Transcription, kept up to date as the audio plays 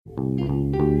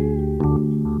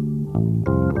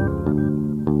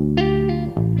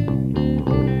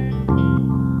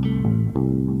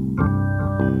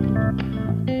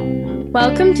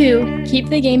Welcome to Keep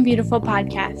the Game Beautiful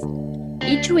podcast.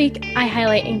 Each week, I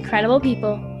highlight incredible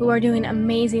people who are doing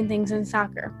amazing things in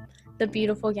soccer, the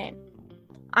beautiful game.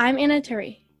 I'm Anna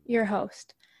Turi, your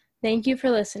host. Thank you for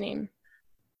listening.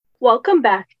 Welcome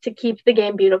back to Keep the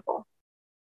Game Beautiful.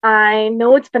 I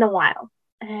know it's been a while,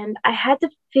 and I had to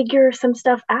figure some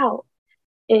stuff out.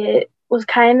 It was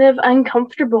kind of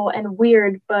uncomfortable and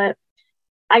weird, but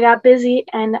I got busy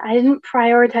and I didn't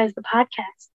prioritize the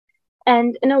podcast.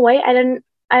 And in a way,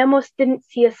 I almost didn't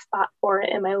see a spot for it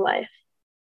in my life.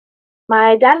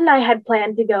 My dad and I had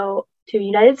planned to go to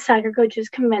United Soccer Coaches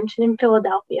Convention in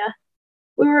Philadelphia.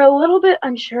 We were a little bit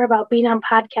unsure about being on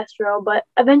Podcast Row, but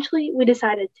eventually we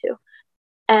decided to.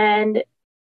 And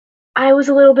I was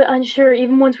a little bit unsure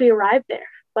even once we arrived there,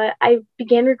 but I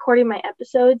began recording my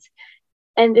episodes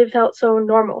and it felt so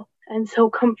normal and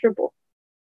so comfortable.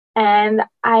 And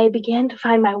I began to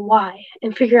find my why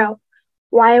and figure out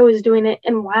why I was doing it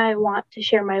and why I want to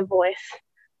share my voice.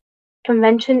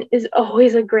 Convention is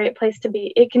always a great place to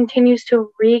be. It continues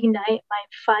to reignite my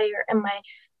fire and my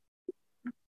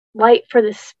light for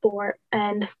this sport,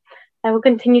 and I will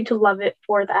continue to love it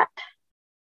for that.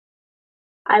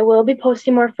 I will be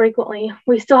posting more frequently.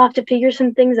 We still have to figure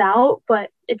some things out, but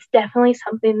it's definitely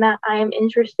something that I am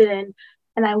interested in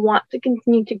and I want to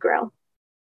continue to grow.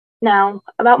 Now,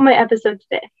 about my episode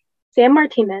today. Sam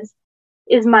Martinez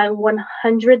is my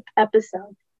 100th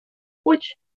episode,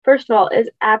 which, first of all, is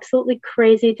absolutely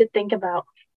crazy to think about,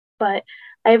 but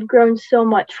I have grown so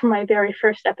much from my very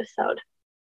first episode.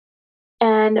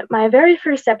 And my very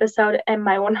first episode and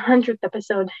my 100th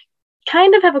episode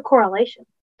kind of have a correlation.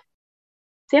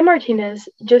 Sam Martinez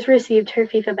just received her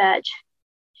FIFA badge.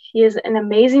 She is an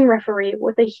amazing referee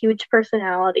with a huge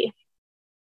personality.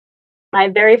 My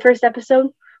very first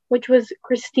episode, which was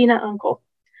Christina Uncle,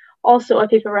 also a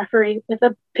FIFA referee with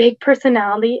a big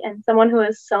personality and someone who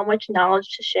has so much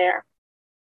knowledge to share.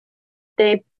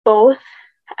 They both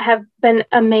have been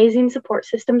amazing support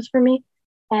systems for me,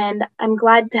 and I'm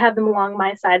glad to have them along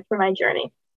my side for my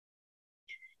journey.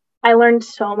 I learned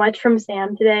so much from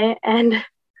Sam today, and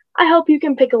I hope you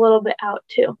can pick a little bit out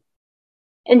too.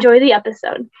 Enjoy the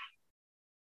episode.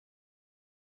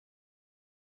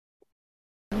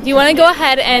 Do you want to go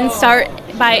ahead and start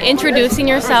by introducing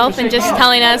yourself and just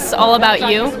telling us all about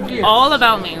you? All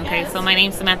about me. Okay, so my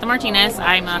name's Samantha Martinez.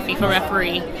 I'm a FIFA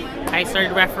referee. I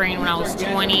started refereeing when I was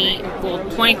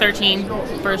 2013,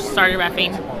 first started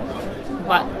reffing.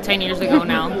 What, 10 years ago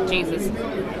now? Jesus.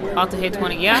 About to hit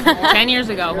 20. Yeah, 10 years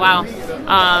ago. Wow.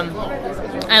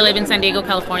 I live in San Diego,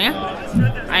 California.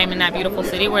 I am in that beautiful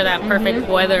city where that perfect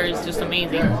weather is just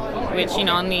amazing. Which, you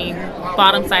know, on the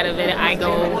bottom side of it, I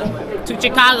go to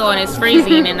Chicago and it's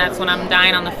freezing and that's when I'm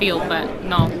dying on the field, but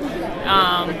no.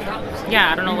 Yeah,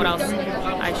 I don't know what else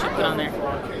I should put on there.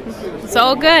 It's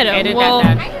all good. Edit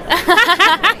that.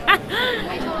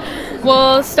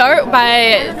 We'll start by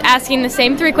asking the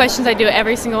same 3 questions I do at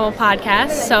every single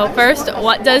podcast. So first,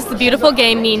 what does the beautiful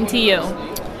game mean to you?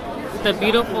 The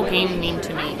beautiful game mean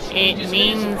to me? It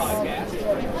means,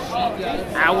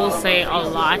 I will say, a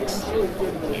lot.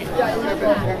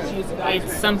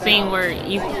 It's something where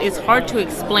it's hard to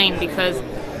explain because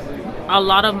a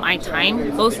lot of my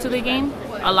time goes to the game.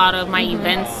 A lot of my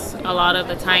events, a lot of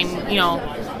the time, you know,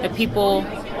 the people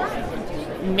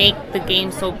make the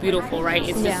game so beautiful, right?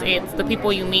 It's just, it's the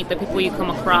people you meet, the people you come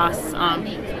across.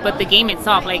 But the game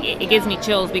itself, like, it gives me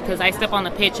chills because I step on the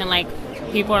pitch and, like,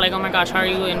 people are like, oh my gosh, how are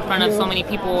you in front of so many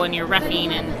people and you're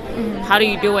reffing and how do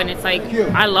you do it? And it's like,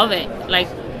 I love it. Like,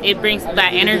 it brings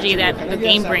that energy that the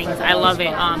game brings. I love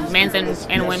it. Men's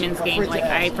and women's game.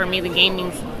 Like, for me, the game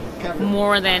means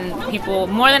more than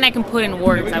I can put in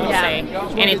words, I would say.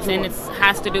 And it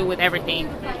has to do with everything.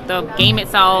 The game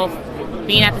itself,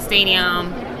 being at the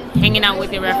stadium, hanging out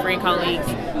with your referee colleagues.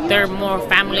 They're more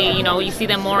family, you know, you see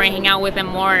them more and hang out with them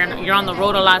more, and you're on the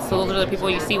road a lot, so those are the people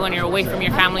you see when you're away from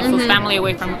your family. So it's family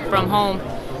away from home,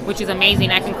 which is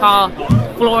amazing. I can call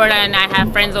Florida and I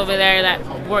have friends over there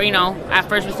that were, you know, at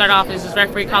first we start off as just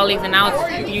referee colleagues, and now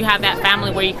you have that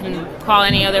family where you can call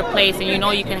any other place and you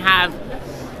know you can have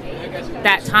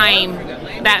that time,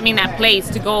 that place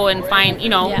to go and find, you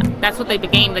know, that's what the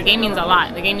game means a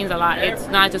lot. The game means a lot. It's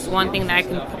not just one thing that I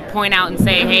can point out and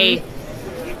say, hey,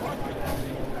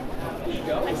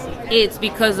 it's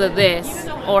because of this,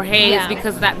 or hey, it's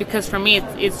because of that. Because for me,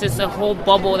 it's just a whole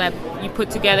bubble that you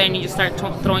put together and you just start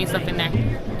throwing stuff in there.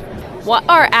 What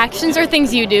are actions or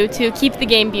things you do to keep the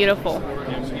game beautiful?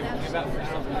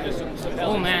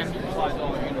 Oh man,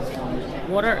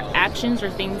 what are actions or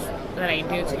things that I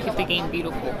do to keep the game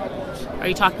beautiful? Are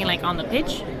you talking like on the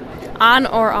pitch? On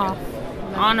or off?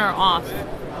 On or off?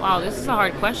 Wow, this is a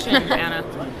hard question, Anna.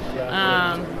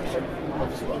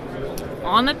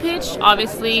 On the pitch,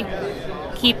 obviously,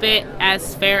 keep it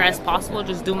as fair as possible.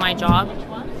 Just do my job.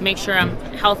 Make sure I'm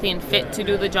healthy and fit to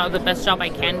do the job, the best job I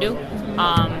can do.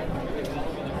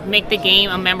 Make the game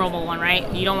a memorable one,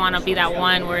 right? You don't want to be that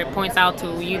one where it points out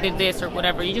to you did this or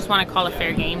whatever. You just want to call a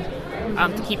fair game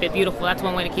to keep it beautiful. That's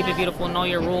one way to keep it beautiful. Know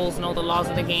your rules, know the laws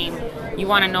of the game. You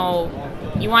want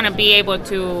to be able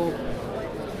to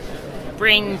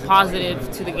bring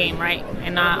positive to the game, right?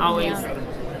 And not always,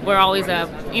 we're always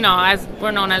as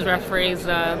we're known as referees,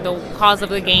 the cause of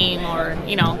the game, or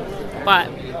but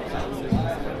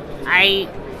I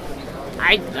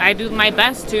do my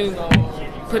best to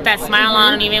put that smile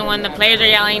on, and even when the players are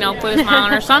yelling, put a smile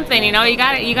on or something. You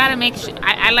gotta make sure.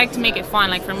 I like to make it fun.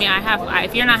 Like for me,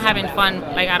 if you're not having fun,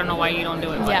 like I don't know why you don't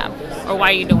do it. Or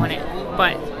why you doing it.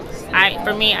 But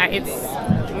for me,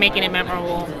 it's making it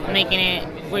memorable, making it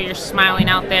where you're smiling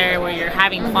out there, where you're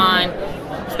having fun,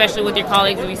 especially with your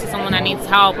colleagues. If you see someone that needs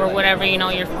help or whatever, you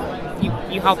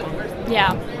help them.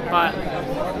 Yeah. But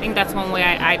I think that's one way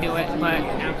I do it. But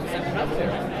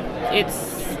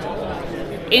it's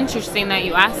interesting that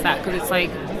you asked that, because it's like,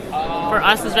 for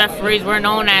us as referees, we're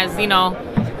known as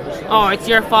oh, it's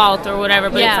your fault or whatever,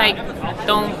 but it's like,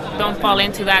 don't fall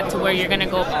into that to where you're gonna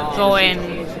go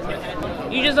and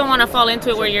you just don't want to fall into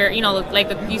it where you're like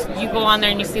you go on there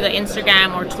and you see the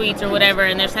Instagram or tweets or whatever,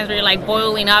 and there's times where you're like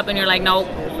boiling up and you're like, no,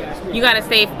 you gotta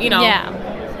stay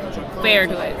fair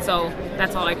to it. So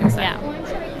that's all I can say.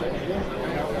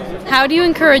 How do you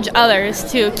encourage others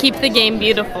to keep the game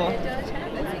beautiful?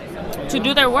 To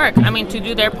do their work. I mean, to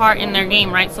do their part in their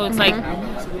game, right? So it's like,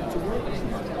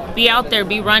 be out there,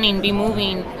 be running, be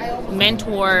moving,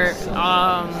 mentor,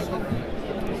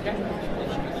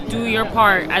 do your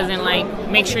part, as in like,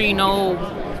 make sure you know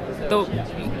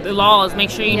the laws, make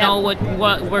sure you know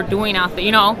what we're doing out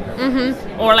there,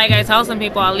 Or like I tell some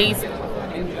people, at least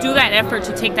do that effort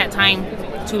to take that time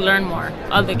to learn more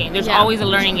of the game. There's always a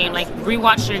learning game. Like,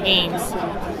 rewatch your games.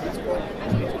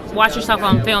 Watch yourself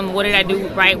on film. What did I do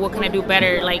right? What can I do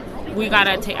better? Like, we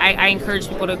gotta take. I encourage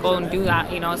people to go and do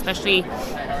that. Especially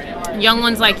young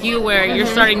ones like you, where you're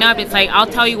starting up. It's like, I'll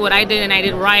tell you what I did and I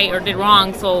did right or did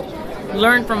wrong. So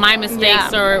learn from my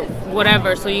mistakes or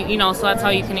whatever. So so that's how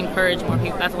you can encourage more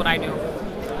people. That's what I do.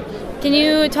 Can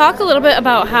you talk a little bit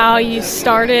about how you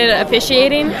started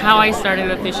officiating? How I started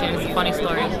officiating is a funny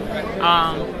story.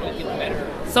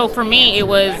 So for me,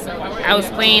 I was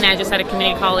playing. I just at a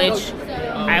community college.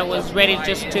 I was ready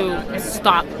just to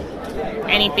stop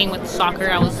anything with soccer.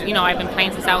 I've been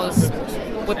playing since I was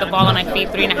with the ball on my feet,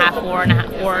 4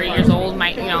 years old.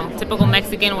 My, typical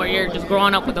Mexican, where you're just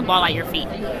growing up with the ball at your feet.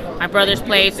 My brothers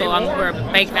played, so we're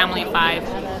a big family of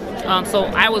 5. So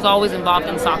I was always involved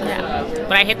in soccer.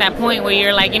 But I hit that point where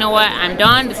you're like, you know what, I'm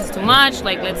done. This is too much.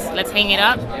 Like, let's hang it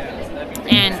up.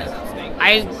 And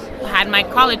I had my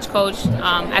college coach,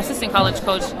 assistant college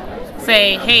coach,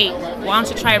 say, hey, why don't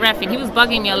you try reffing? He was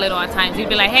bugging me a little at times. He'd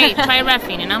be like, hey, try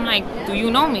reffing. And I'm like, do you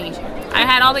know me? I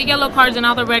had all the yellow cards and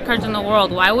all the red cards in the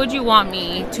world. Why would you want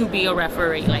me to be a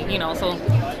referee? Like, so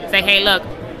say, hey, look,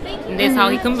 and this is how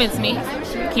he convinced me,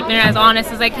 keeping it as honest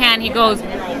as I can. He goes,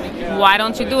 why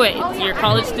don't you do it? You're a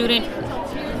college student,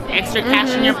 extra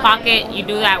cash in your pocket. You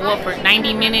do that, for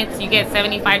 90 minutes, you get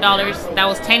 $75. That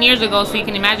was 10 years ago, so you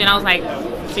can imagine. I was like,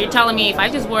 so you're telling me if I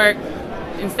just work,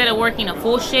 instead of working a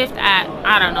full shift at,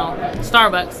 I don't know,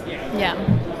 Starbucks,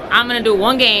 I'm going to do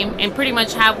one game and pretty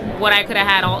much have what I could have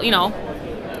had all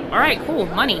right, cool,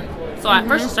 money. So at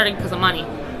first it started because of money.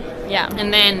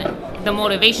 And then the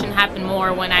motivation happened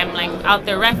more when I'm like out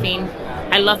there reffing.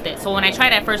 I loved it. So when I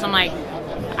tried at first, I'm like,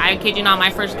 I kid you not, my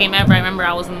first game ever, I remember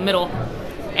I was in the middle,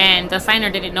 and the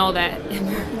signer didn't know that.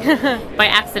 By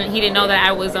accident, he didn't know that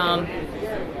I was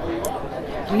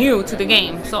new to the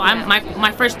game. So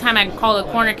my first time I call a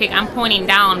corner kick, I'm pointing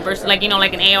down versus like an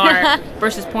AR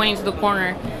versus pointing to the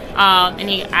corner. And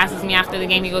he asks me after the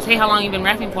game, he goes, hey, how long you been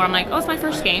reffing for? I'm like, oh, it's my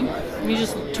first game. And he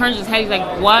just turns his head, he's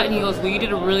like, what? And he goes, well, you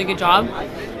did a really good job.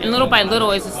 And little by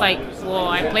little, it's just like, well,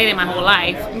 I played it my whole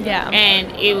life.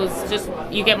 And it was just,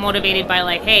 you get motivated by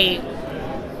like, hey,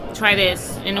 try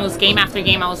this. And it was game after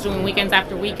game. I was doing weekends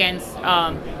after weekends.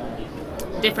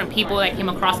 Different people that came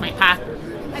across my path.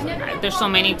 There's so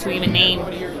many to even name,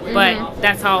 but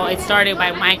that's how it started,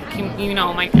 by my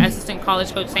assistant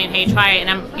college coach saying, hey, try it. And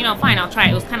I'm, fine, I'll try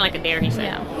it. It was kind of like a dare, he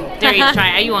said. Dare you to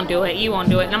try it. You won't do it.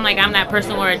 And I'm like, I'm that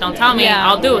person where don't tell me,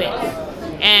 I'll do it.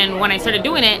 And when I started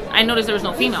doing it, I noticed there was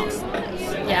no females.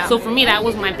 Yeah. So for me, that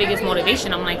was my biggest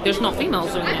motivation. I'm like, there's no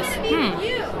females doing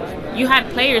this. You had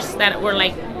players that were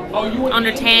like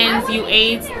under 10s,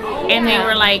 U8s, and they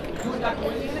were like,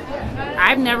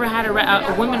 I've never had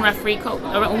a women referee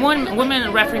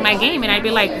women referee my game, and I'd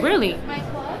be like, really?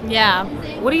 Yeah.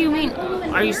 What do you mean?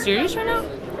 Are you serious right now?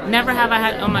 Never have I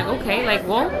had. I'm like, okay, like,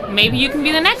 well, maybe you can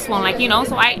be the next one, like, you know.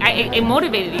 So it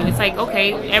motivated you. It's like,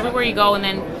 okay, everywhere you go, and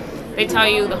then they tell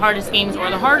you the hardest games or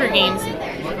the harder games,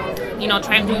 you know,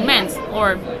 try to do men's,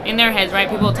 or in their heads, right?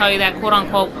 People will tell you that, quote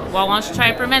unquote, well, why don't you try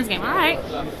it for a men's game? All right,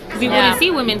 because you wouldn't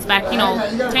see women's back, you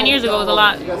know, 10 years ago it was a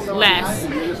lot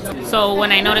less. So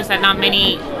when I noticed that not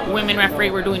many women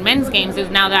referee were doing men's games, is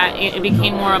now that it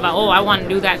became more of a, oh, I want to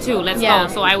do that too. Let's go.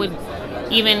 So I would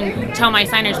even tell my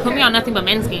signers, put me on nothing but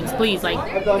men's games, please. Like,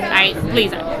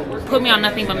 please put me on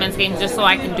nothing but men's games, just so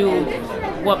I can do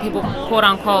what people quote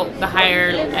unquote the higher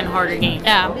and harder games.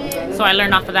 Yeah. So I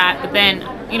learned off of that. But then,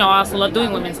 you know, I also love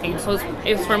doing women's games. So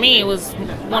it's for me, it was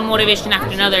one motivation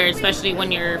after another, especially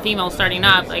when you're female starting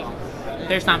up. Like,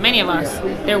 there's not many of us.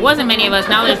 There wasn't many of us.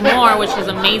 Now there's more, which is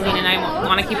amazing, and I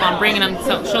want to keep on bringing them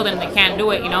to show them they can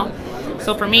do it. You know.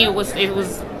 So for me, it was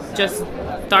just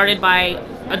started by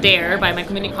a dare by my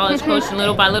community college coach, and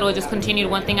little by little it just continued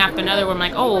one thing after another, where I'm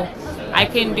like, oh, I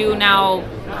can do now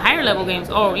higher level games.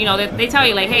 Oh, you know, they tell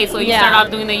you like, hey, so you start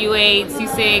off doing the U8,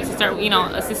 U6, you start, you know,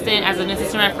 as an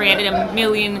assistant referee. I did a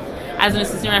million as an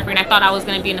assistant referee, and I thought I was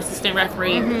going to be an assistant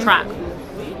referee track.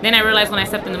 Then I realized when I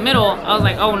stepped in the middle, I was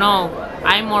like, oh no,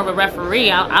 I'm more of a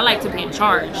referee. I like to be in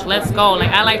charge. Let's go.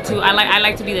 Like, I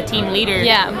like to be the team leader,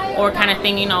 or kind of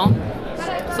thing, you know.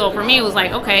 So for me, it was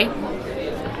like, okay,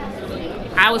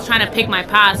 I was trying to pick my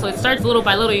path. So it starts little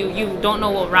by little. You don't know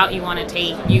what route you want to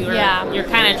take. You're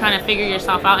kind of trying to figure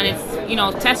yourself out, and it's, you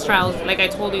know, test trials. Like I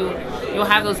told you, you'll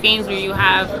have those games where you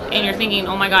have, and you're thinking,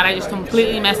 oh my God, I just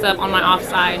completely messed up on my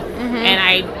offside, and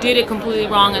I did it completely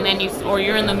wrong. And then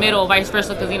you're in the middle, vice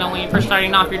versa, because, you know, when you're first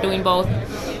starting off, you're doing both.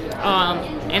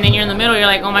 And then you're in the middle, you're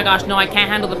like, oh my gosh, no, I can't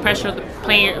handle the pressure of the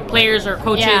players or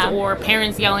coaches or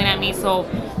parents yelling at me. So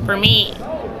for me,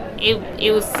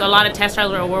 it was a lot of test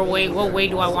trials where what way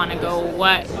do I want to go?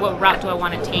 What route do I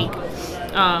want to take?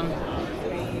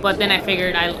 But then I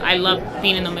figured I love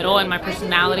being in the middle, and my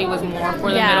personality was more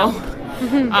for the middle.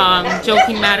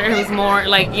 Joking matter, it was more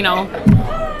like, you know,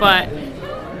 but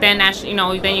then as you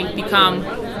know, then you become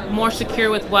more secure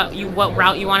with what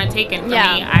route you want to take. And for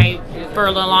me, for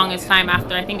the longest time,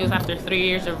 after 3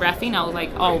 years of reffing, I was like,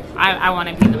 oh, I want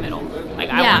to be in the middle. Like,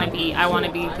 I want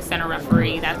to be the center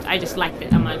referee. I just liked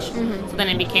it that much. So then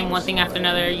it became one thing after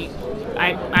another.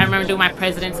 I remember doing my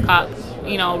President's Cup,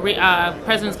 you know,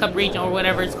 President's Cup regional, or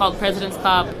whatever it's called, President's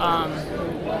Cup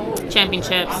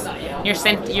championships.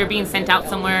 You're being sent out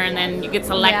somewhere, and then you get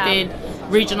selected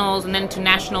regionals, and then to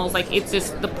nationals. Like, it's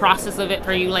just the process of it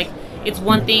for you. Like, it's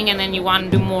one thing, and then you want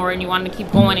to do more, and you want to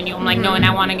keep going, and I'm like, no, and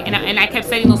I want to, and I kept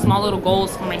setting those small little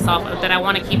goals for myself that I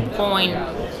want to keep going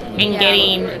and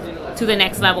getting to the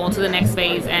next level, to the next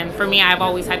phase. And for me, I've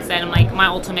always had said, I'm like, my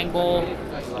ultimate goal,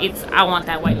 I want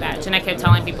that white badge. And I kept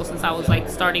telling people since I was like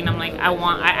starting, I'm like,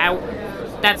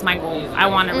 that's my goal. I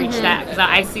want to reach that, because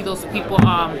I see those people,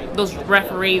 those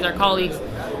referees or colleagues,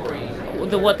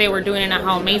 what they were doing and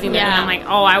how amazing they're doing. I'm like,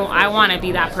 oh, I want to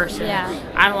be that person.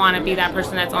 I want to be that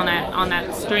person that's on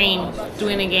that screen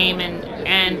doing the game,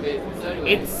 and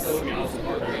it's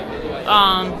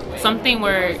something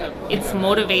where it's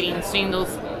motivating seeing those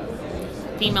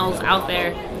females out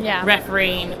there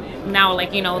refereeing now.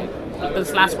 Like, you know,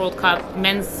 this last World Cup,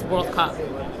 men's World Cup,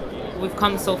 we've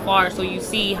come so far. So you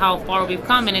see how far we've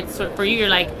come, and it's for you, you're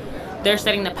like, they're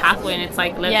setting the pathway, and it's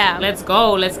like, let's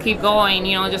go, let's keep going,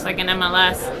 you know, just like in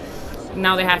MLS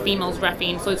now they have females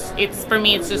reffing. So it's for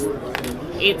me, it's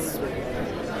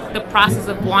the process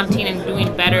of wanting and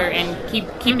doing better, and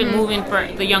keep it moving for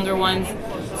the younger ones.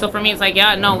 So for me, it's like,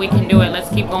 no, we can do it, let's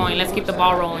keep going, let's keep the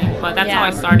ball rolling. But that's how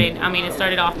I started. I mean, it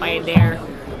started off by a dare,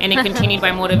 and it continued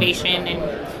by motivation.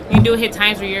 And you do hit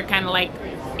times where you're kind of like,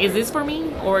 is this for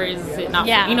me, or is it not?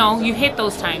 You know, you hit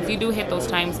those times,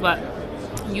 but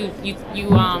you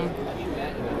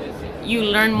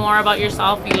learn more about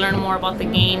yourself, you learn more about the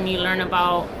game, you learn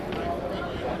about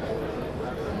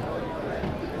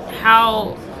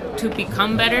how to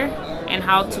become better and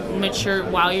how to mature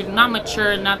while you're not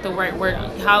mature, not the right word,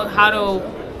 how to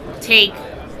take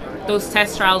those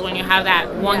test trials when you have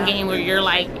that one game where you're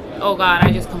like, oh God,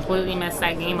 I just completely messed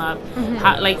that game up.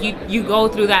 How, like you go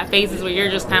through that phases where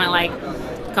you're just kind of like,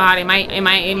 God,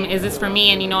 is this for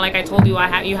me? And, you know, like I told you,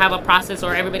 you have a process,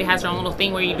 or everybody has their own little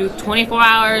thing where you do 24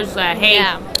 hours,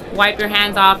 wipe your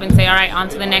hands off and say, all right, on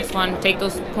to the next one. Take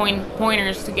those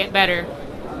pointers to get better.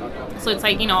 So it's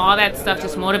like, you know, all that stuff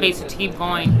just motivates you to keep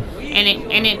going, and it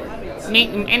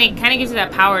kind of gives you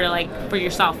that power to, like, for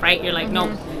yourself, right? You're like, no,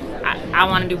 I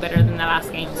want to do better than the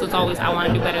last game. So it's always, I want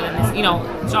to do better than this. You know,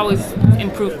 it's always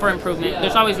improvement.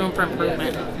 There's always room for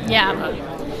improvement. Yeah.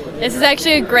 This is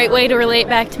actually a great way to relate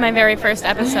back to my very first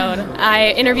episode.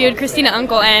 I interviewed Christina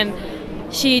Uncle, and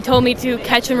she told me to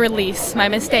catch and release my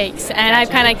mistakes, and I've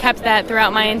kind of kept that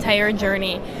throughout my entire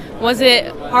journey. Was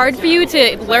it hard for you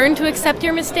to learn to accept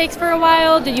your mistakes for a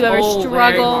while? Did you ever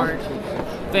struggle?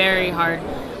 Very hard.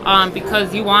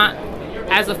 Because you want,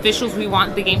 as officials, we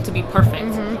want the game to be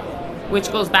perfect. Which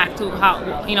goes back to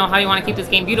how you want to keep this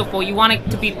game beautiful. You want it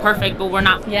to be perfect, but we're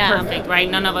not perfect, right?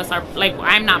 None of us are. Like,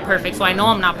 I'm not perfect, so I know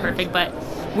I'm not perfect, but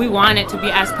we want it to be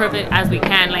as perfect as we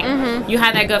can. Like, you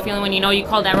had that gut feeling when you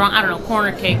called that wrong, I don't know,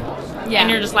 corner kick. And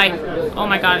you're just like, oh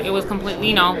my God, it was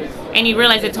completely, and you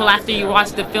realize it till after you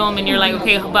watch the film, and you're like,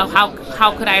 okay, but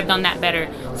how could I have done that better?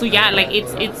 So yeah, like,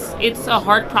 it's a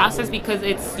hard process, because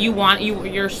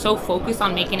you're so focused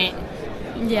on making it,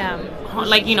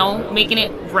 like, making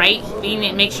it right,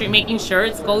 making sure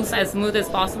it goes as smooth as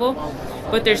possible.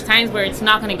 But there's times where it's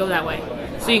not going to go that way.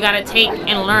 So you got to take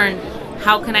and learn,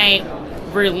 how can I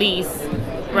release,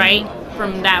 right,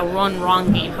 from that one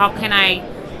wrong game? How can I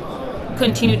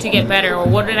continue to get better? Or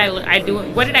what did I do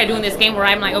in this game where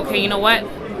I'm like, okay, you know what?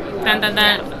 Dun, dun,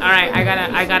 dun. All right,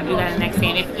 I gotta do that in the next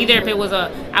game. If it was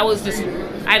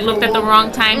I looked at the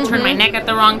wrong time, turned my neck at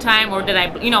the wrong time, or did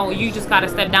I, you just gotta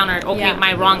step down, or okay,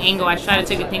 my wrong angle. I tried to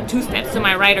take a thing 2 steps to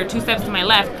my right or 2 steps to my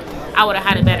left. I would have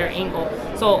had a better angle.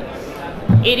 So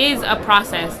it is a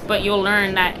process, but you'll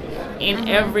learn that in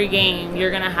every game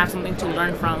you're gonna have something to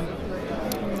learn from.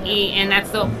 And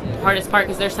that's the hardest part,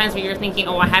 because there's times where you're thinking,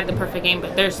 oh, I had the perfect game,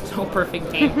 but there's no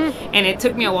perfect game. And it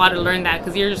took me a while to learn that,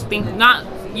 because you're just thinking,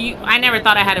 I never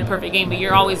thought I had a perfect game, but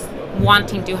you're always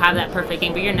wanting to have that perfect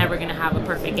game, but you're never going to have a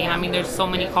perfect game. I mean, there's so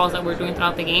many calls that we're doing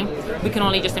throughout the game. We can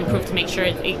only just improve to make sure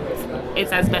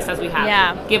it's as best as we have.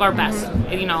 Yeah. Give our best.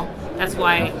 That's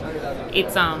why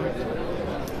it's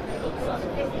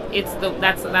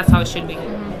that's how it should be.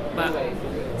 But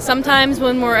sometimes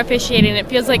when we're officiating, it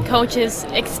feels like coaches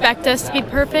expect us to be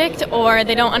perfect, or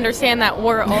they don't understand that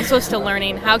we're also still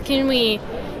learning. How can we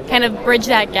kind of bridge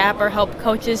that gap, or help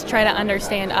coaches try to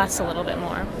understand us a little bit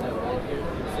more?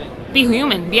 Be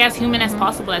human. Be as human as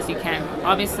possible as you can.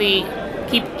 Obviously,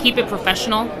 keep it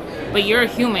professional, but you're a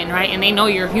human, right? And they know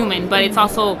you're human, but it's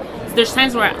also, there's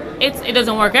times where it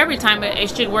doesn't work every time, but it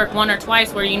should work one or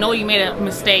twice where you made a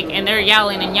mistake, and they're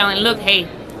yelling, look, hey,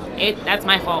 that's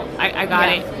my fault. I got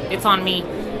it. It's on me.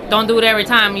 Don't do it every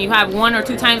time. You have 1 or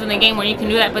 2 times in the game where you can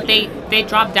do that, but they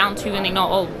drop down to you, and they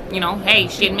know, hey,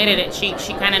 she admitted it. She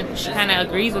kind of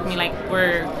agrees with me. Like,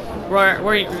 we're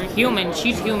human.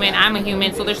 She's human. I'm a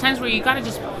human. So there's times where you gotta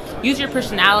just use your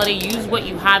personality, use what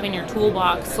you have in your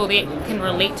toolbox, so they can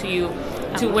relate to you,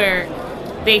 to where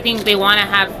they think they want to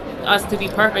have us to be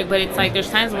perfect, but it's like there's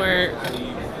times where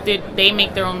they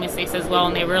make their own mistakes as well,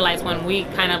 and they realize when we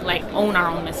kind of like own our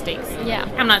own mistakes. Yeah.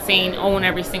 I'm not saying own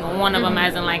every single one of them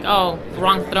as in like, oh,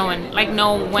 wrong throwing. Like,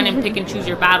 know when and pick and choose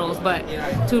your battles, but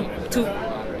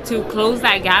to close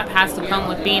that gap has to come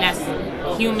with being as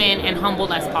human and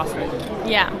humbled as possible.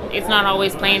 Yeah. It's not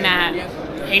always playing that,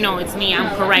 it's me,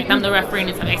 I'm correct, I'm the referee,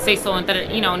 and I say so, and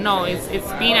no, it's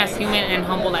being as human and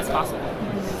humble as possible.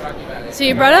 So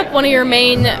you brought up one of your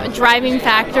main driving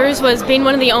factors was being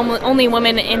one of the only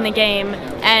women in the game,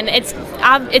 and it's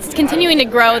continuing to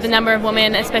grow, the number of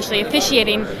women, especially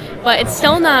officiating, but it's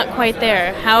still not quite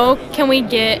there. How can we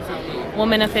get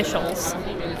women officials?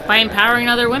 By empowering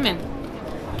other women,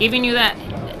 giving you that,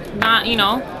 not,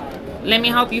 let me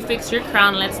help you fix your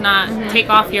crown, let's not take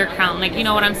off your crown. Like, you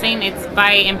know what I'm saying? It's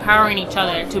by empowering each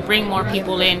other to bring more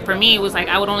people in. For me, it was like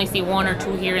I would only see 1 or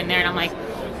 2 here and there, and I'm like,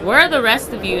 where are the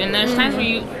rest of you? And there's times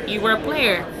where you were a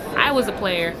player. I was a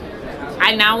player.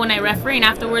 Now when I referee, and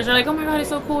afterwards they're like, oh my God, it's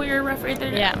so cool, you're a referee.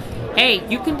 Yeah. Hey,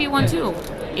 you can be one too.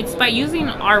 It's by using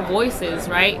our voices,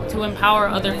 right, to empower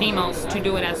other females to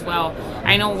do it as well.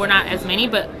 I know we're not as many,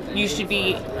 but you should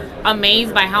be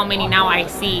amazed by how many now I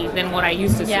see than what I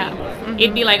used to see.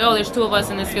 It'd be like, oh, there's 2 of us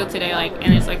in this field today, like,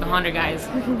 and it's like 100 guys.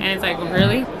 And it's like, well,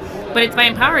 really? But it's by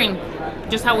empowering,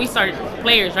 just how we started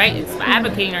players, right? It's by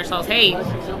advocating ourselves. Hey,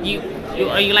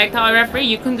 you liked how I referee?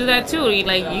 You can do that too. You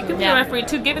can be a referee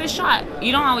too. Give it a shot.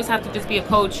 You don't always have to just be a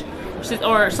coach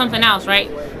or something else, right?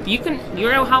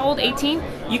 You're how old? 18?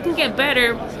 You can get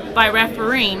better by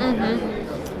refereeing,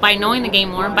 by knowing the game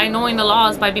more, by knowing the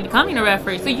laws, by becoming a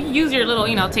referee. So you use your little,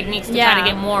 techniques to try to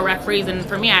get more referees. And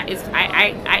for me,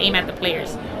 I aim at the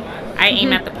players. I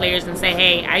aim at the players and say,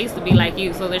 hey, I used to be like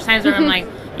you. So there's times where I'm like,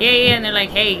 yeah, and they're like,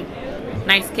 hey,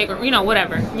 nice kick, or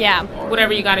whatever. Yeah.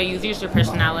 Whatever you got to use your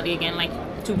personality again, like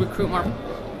to recruit more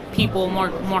people,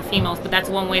 more females. But that's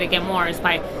one way to get more, is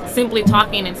by simply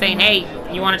talking and saying, hey,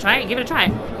 you want to try it? Give it a try.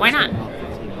 Why not?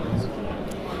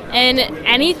 And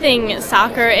anything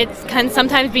soccer, it can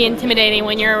sometimes be intimidating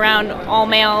when you're around all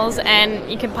males,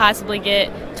 and you can possibly get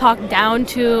talked down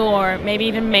to, or maybe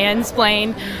even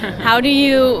mansplained. How do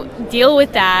you deal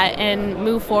with that and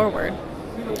move forward?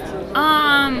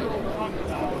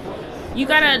 You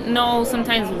gotta know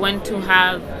sometimes when to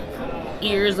have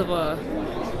ears of a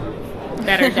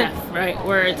that are deaf, right?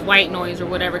 Where it's white noise or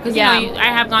whatever. Because I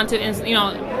have gone to,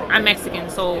 I'm Mexican,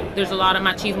 so there's a lot of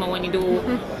machismo when you do.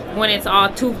 When it's all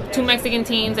two Mexican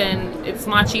teams and it's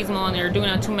machismo and they're doing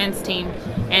a 2 men's team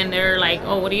and they're like,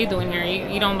 oh, what are you doing here?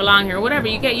 You don't belong here, or whatever.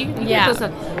 You get those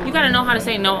stuff. You got to know how to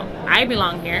say, no, I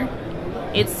belong here.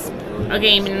 It's a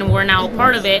game and we're now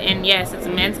part of it. And yes, it's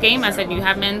a men's game. I said you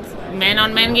have men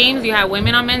on men games, you have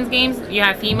women on men's games, you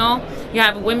have female, you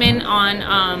have women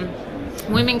on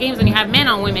women games, and you have men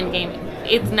on women games.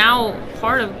 It's now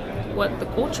part of what the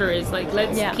culture is. Like,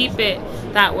 let's keep it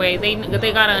that way. They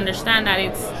gotta understand that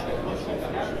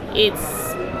it's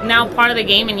now part of the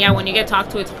game. And when you get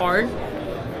talked to, it's hard,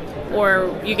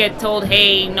 or you get told,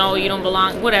 hey, no, you don't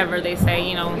belong, whatever they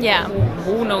say,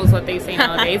 who knows what they say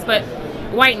nowadays. But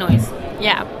white noise,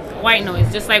 white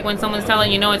noise. Just like when someone's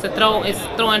telling you, it's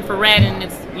throwing for red,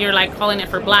 and you're like calling it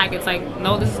for black. It's like,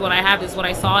 no, this is what I have, this is what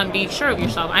I saw, and be sure of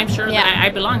yourself. I'm sure that I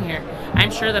belong here. I'm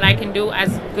sure that I can do as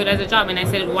good as a job. And I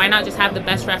said, why not just have the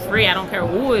best referee? I don't care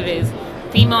who it is,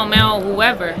 female, male,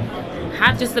 whoever.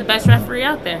 Have just the best referee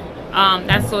out there.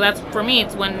 That's for me.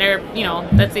 It's when they're,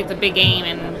 let's say it's a big game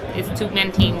and it's 2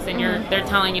 men teams, and they're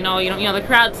telling you, the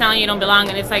crowd's telling you don't belong,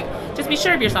 and it's like, just be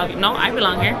sure of yourself. No, I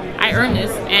belong here. I earned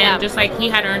this, and just like he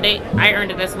had earned it, I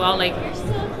earned it as well. Like,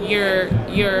 you're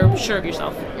sure of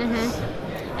yourself.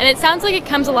 And it sounds like it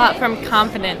comes a lot from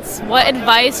confidence. What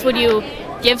advice would you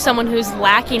give someone who's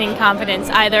lacking in confidence,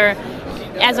 either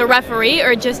as a referee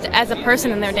or just as a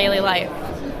person in their daily life?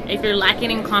 If you're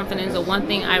lacking in confidence, the one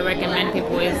thing I recommend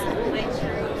people is,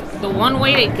 the one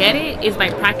way to get it is by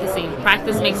practicing.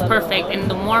 Practice makes perfect, and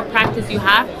the more practice you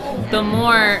have, the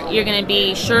more you're going to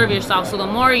be sure of yourself. So the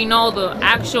more you know the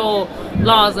actual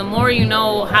laws, the more you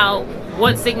know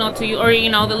what signal to you, or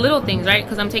the little things, right?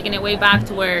 Because I'm taking it way back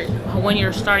to when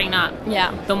you're starting up.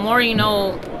 The more you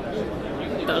know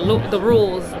the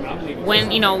rules, when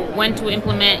to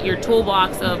implement your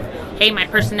toolbox of, hey, my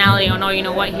personality, oh no, you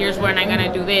know what, here's when I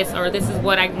gotta do this, or this is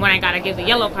when I gotta give the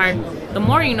yellow card. The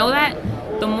more you know that,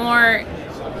 the more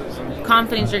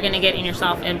confidence you're gonna get in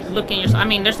yourself and look in yourself. I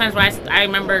mean, there's times where I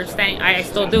remember standing, I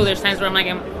still do, there's times where I'm like,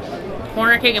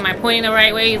 corner kick, am I pointing the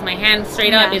right way? Is my hand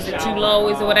straight up? Is it too low?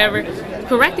 Is it whatever?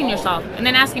 Correcting yourself, and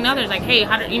then asking others, like, hey,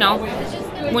 how do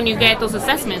when you get those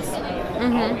assessments,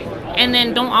 and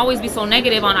then don't always be so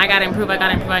negative on, I gotta improve.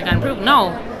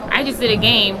 No, I just did a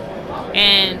game,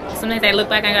 and sometimes I look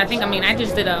back and I gotta think, I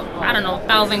just did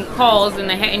 1,000 calls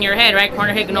in your head, right?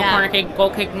 Corner kick, no corner kick, goal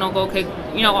kick, no goal kick,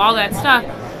 all that stuff,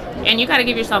 and you gotta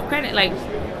give yourself credit. Like,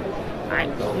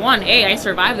 I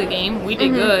survived the game. We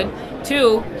did good.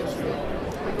 2,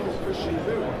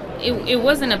 it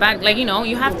wasn't a bad,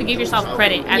 you have to give yourself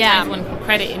credit at times when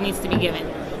credit needs to be given,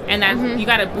 and that you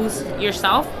got to boost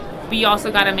yourself, but you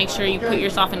also got to make sure you put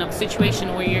yourself in a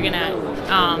situation where you're gonna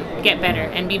get better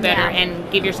and be better,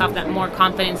 and give yourself that more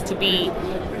confidence to be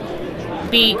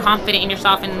confident in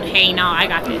yourself, and hey, now I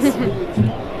got this.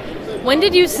 When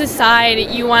did you decide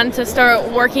you wanted to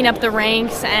start working up the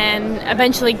ranks and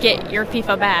eventually get your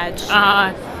FIFA badge?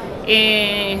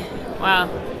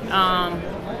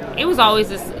 It was always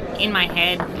just in my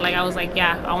head. Like, I was like,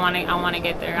 I want to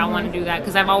get there. I want to do that,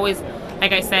 because I've always,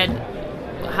 like I said,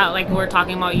 how, like, we're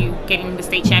talking about you getting the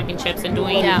state championships and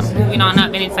doing moving on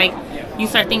up, and it's like you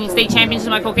start thinking state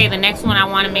championships, like, okay, the next one I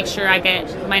want to make sure I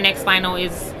get, my next final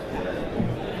is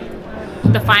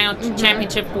the final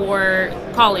championship for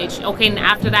college. Okay, and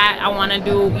after that I want to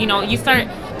do, you start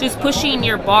just pushing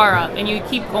your bar up, and you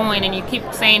keep going, and you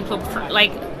keep saying,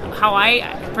 like,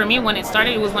 for me, when it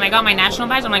started, it was when I got my national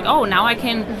badge. I'm like, oh, now I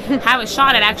can have a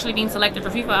shot at actually being selected for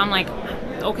FIFA. I'm like,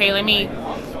 okay, let me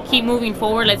keep moving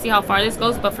forward. Let's see how far this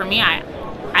goes. But for me,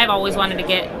 I've always wanted to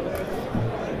get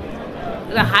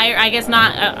the higher, I guess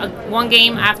not one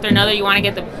game after another. You want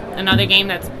to get another game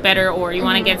that's better, or you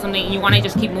want to get something, you want to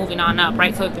just keep moving on up,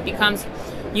 right? So if it becomes,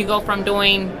 you go from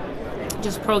doing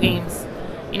just pro games,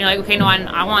 and you're like, okay, no,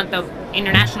 I want the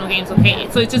international games, okay?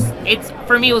 So it's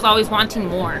for me, it was always wanting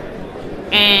more.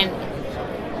 And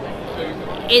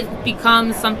it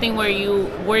becomes something where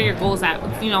your goals at.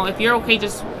 If you're okay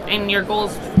just and your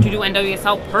goals to do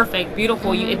NWSL, perfect,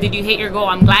 beautiful. Did you hit your goal?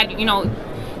 I'm glad.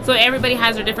 So everybody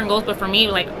has their different goals, but for me,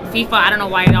 like FIFA, I don't know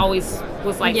why it always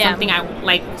was like something I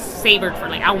like savored for.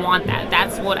 Like I want that.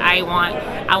 That's what I want.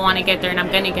 I want to get there, and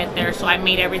I'm gonna get there. So I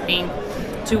made everything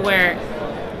to where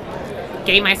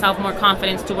gave myself more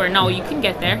confidence to where no, you can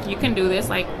get there. You can do this.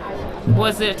 Like,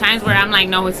 was there times where I'm like,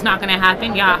 no, it's not gonna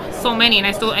happen? Yeah, so many, and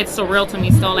it's surreal to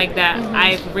me still like that.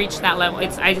 I've reached that level.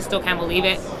 I just still can't believe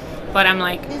it. But I'm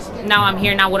like, now I'm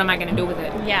here. Now what am I going to do with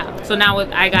it? Yeah. So now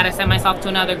I got to set myself to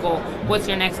another goal. What's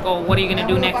your next goal? What are you going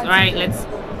to do next? All right,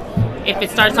 if it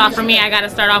starts off for me, I got to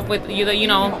start off with either,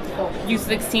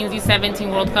 U16s,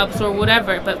 U17 World Cups or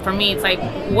whatever. But for me, it's like,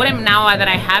 now that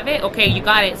I have it? Okay, you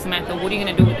got it, Samantha. What are you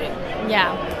going to do with it?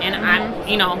 Yeah. And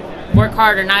I, work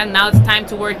harder. Now it's time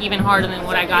to work even harder than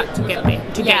what I got to get there,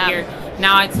 get here.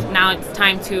 Now it's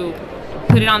time to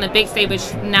put it on the big stage,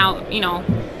 which now,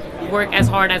 work as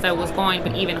hard as I was going,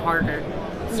 but even harder.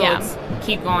 So it's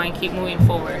keep going, keep moving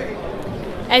forward.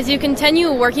 As you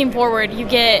continue working forward, you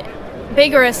get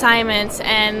bigger assignments,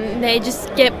 and they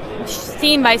just get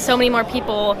seen by so many more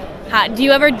people. Do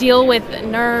you ever deal with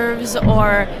nerves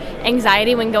or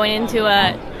anxiety when going into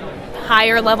a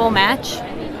higher level match?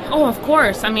 Oh, of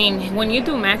course. I mean, when you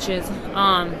do matches,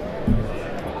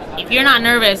 if you're not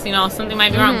nervous, something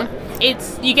might be wrong. But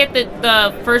you get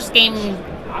the first game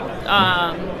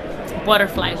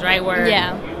butterflies, right? Where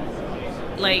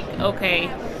like, okay,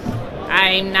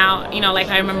 I'm now, like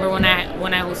I remember when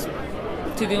I was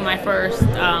to do my first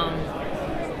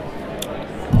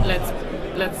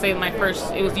let's say my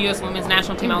first, it was U.S. Women's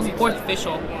National Team. I was the fourth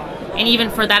official, and even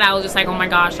for that I was just like, oh my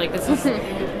gosh, like this is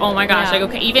oh my gosh, like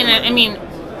okay, even I mean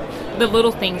the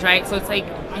little things, right? So it's like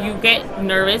you get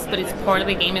nervous, but it's part of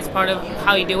the game, it's part of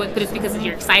how you do it, but it's because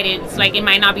you're excited. It's like, it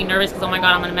might not be nervous because, oh my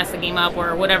god, I'm gonna mess the game up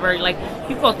or whatever. Like,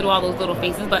 you go through all those little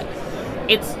phases, but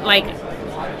it's like,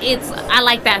 I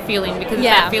like that feeling, because it's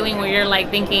that feeling where you're like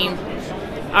thinking,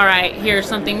 all right, here's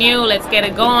something new, let's get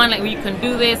it going, like we can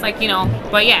do this, like,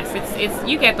 but yes, it's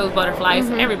you get those butterflies.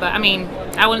 Everybody, I mean,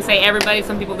 I wouldn't say everybody,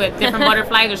 some people get different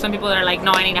butterflies, or some people that are like,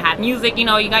 no, I need to have music, you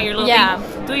got your little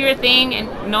thing, do your thing,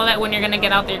 and know that when you're gonna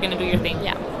get out there, you're gonna do your thing.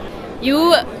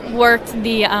 You worked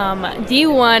the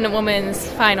D1 women's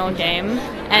final game,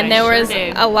 and there was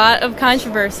a lot of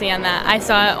controversy on that. I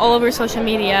saw it all over social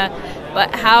media,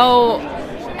 but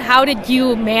how did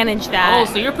you manage that? Oh,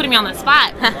 so you're putting me on the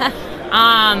spot.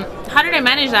 How did I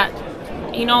manage that?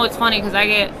 It's funny because I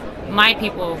get my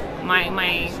people,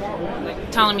 my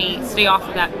telling me stay off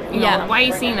of that. Why are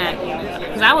you seeing that?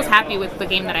 Because I was happy with the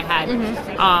game that I had.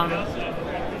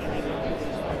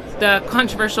 The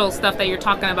controversial stuff that you're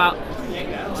talking about,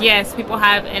 yes, people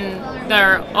have, and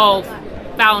they're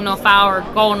foul no foul or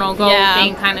goal no goal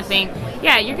thing kind of thing.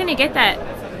 Yeah, you're gonna get that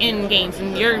in games,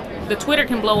 and the Twitter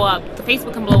can blow up, the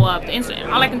Facebook can blow up, the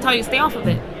Instagram. All I can tell you is stay off of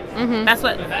it. That's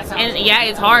what, and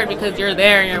it's hard because you're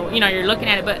there and you're looking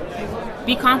at it, but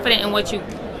be confident in what you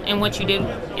did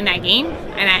in that game.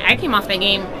 And I came off that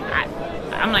game,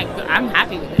 I'm like, I'm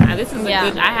happy with it. This is a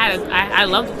good. I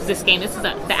love this game. This is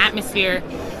the atmosphere,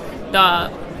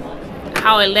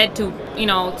 how it led to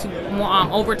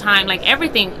overtime, like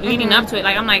everything leading up to it.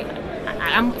 Like I'm like,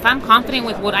 if I'm confident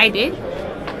with what I did,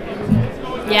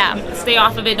 stay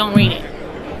off of it. Don't read it.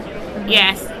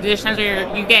 Yes, there's times where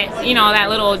you get that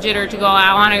little jitter to go,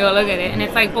 I want to go look at it, and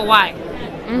it's like, but why?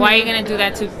 Why are you gonna do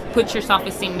that to put your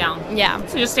self-esteem down?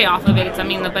 So just stay off of it.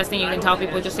 The best thing you can tell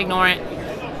people, just ignore it.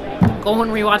 Go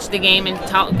and rewatch the game and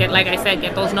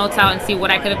get those notes out and see what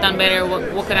I could have done better,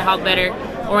 what could have helped better,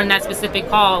 or in that specific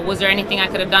call, was there anything I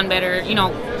could have done better,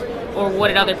 or what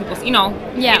did other people,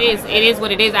 it is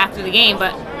what it is after the game,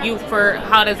 but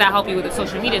how does that help you with the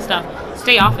social media stuff?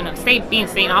 Stay off of it.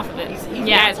 Staying off of it.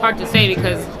 It's hard to say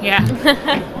because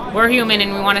we're human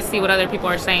and we want to see what other people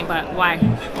are saying, but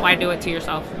why do it to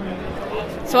yourself?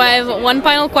 So I have one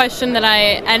final question that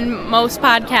I end most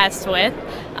podcasts with.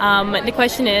 The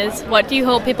question is, what do you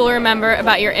hope people remember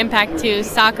about your impact to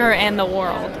soccer and the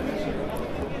world?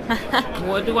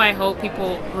 What do I hope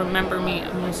people remember me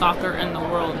in soccer and the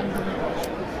world?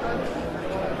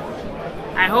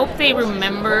 I hope they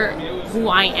remember who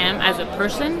I am as a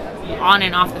person on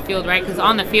and off the field, right? Because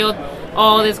on the field,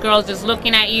 this girl's just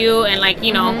looking at you, and like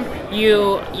you're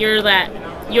that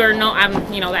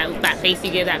face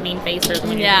you give, that mean face, or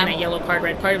when you're getting that yellow card,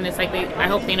 red card, and it's like I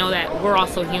hope they know that we're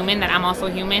also human, that I'm also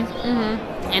human,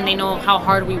 and they know how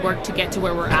hard we work to get to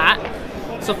where we're at.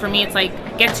 So for me, it's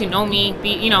like, get to know me,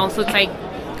 so it's like,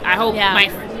 I hope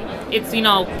it's, you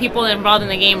know, people involved in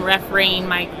the game, refereeing,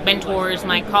 my mentors,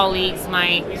 my colleagues,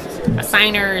 my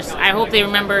assigners. I hope they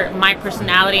remember my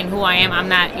personality and who I am. I'm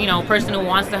that, you know, person who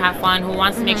wants to have fun, who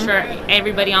wants to make sure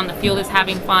everybody on the field is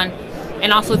having fun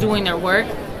and also doing their work.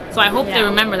 So I hope they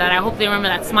remember that. I hope they remember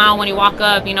that smile when you walk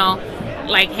up, you know,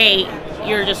 like, hey,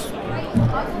 you're just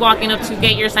walking up to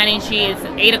get your signing sheet. It's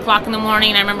 8 o'clock in the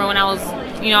morning. I remember when I was,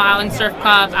 you know, out in Surf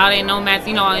Cup, out in Nomads,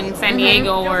 you know, in San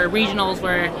Diego or regionals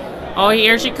where, oh,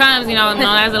 here she comes, you know, no,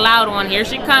 that's a loud one. Here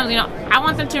she comes, you know. I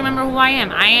want them to remember who I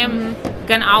am. I am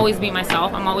going to always be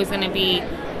myself. I'm always going to be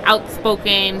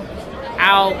outspoken,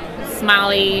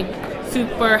 smiley,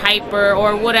 super hyper,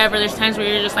 or whatever. There's times where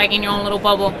you're just like in your own little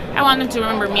bubble. I want them to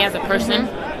remember me as a person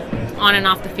on and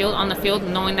off the field, on the field,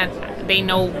 knowing that they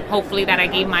know, hopefully, that I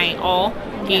gave my all,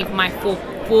 gave my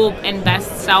full and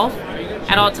best self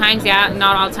at all times. Yeah,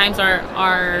 not all times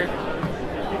are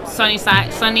sunny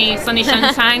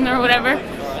sunshine or whatever,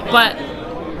 but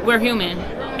we're human,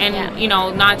 and you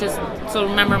know, not just, so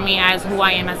remember me as who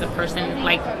I am as a person.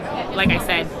 Like I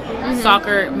said,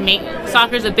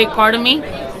 soccer's a big part of me,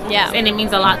 and it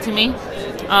means a lot to me.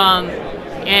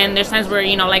 And there's times where,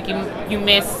 you know, like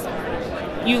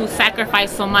you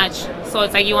sacrifice so much, so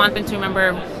it's like you want them to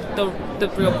remember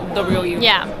the real you.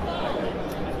 Yeah.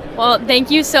 Well,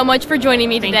 thank you so much for joining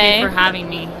me today. Thank you for having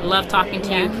me. Love talking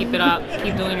to you. Keep it up.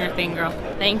 Keep doing your thing, girl.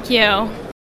 Thank you.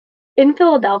 In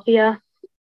Philadelphia,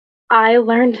 I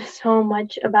learned so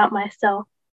much about myself.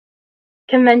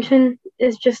 Convention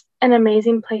is just an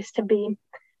amazing place to be,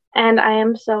 and I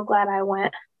am so glad I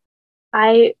went.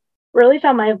 I really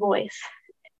found my voice.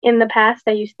 In the past,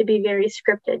 I used to be very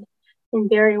scripted and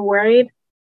very worried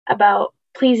about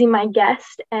pleasing my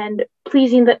guests and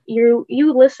pleasing you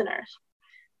listeners.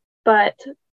 But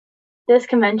this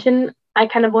convention, I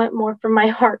kind of went more from my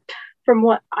heart, from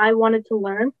what I wanted to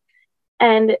learn.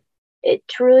 And it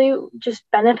truly just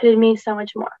benefited me so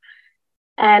much more.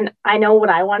 And I know what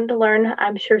I wanted to learn.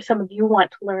 I'm sure some of you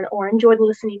want to learn or enjoyed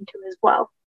listening to as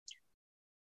well.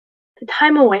 The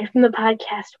time away from the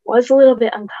podcast was a little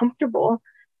bit uncomfortable,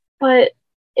 but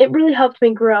it really helped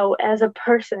me grow as a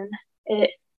person. It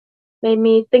made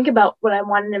me think about what I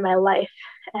wanted in my life.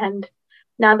 And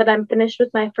now that I'm finished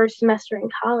with my first semester in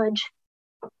college,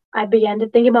 I began to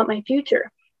think about my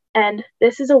future. And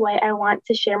this is a way I want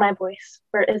to share my voice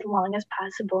for as long as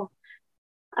possible.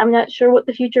 I'm not sure what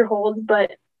the future holds,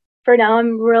 but for now,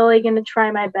 I'm really going to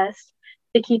try my best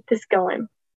to keep this going.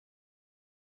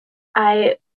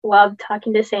 I loved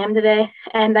talking to Sam today,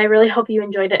 and I really hope you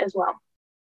enjoyed it as well.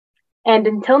 And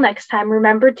until next time,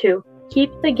 remember to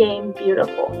keep the game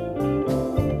beautiful.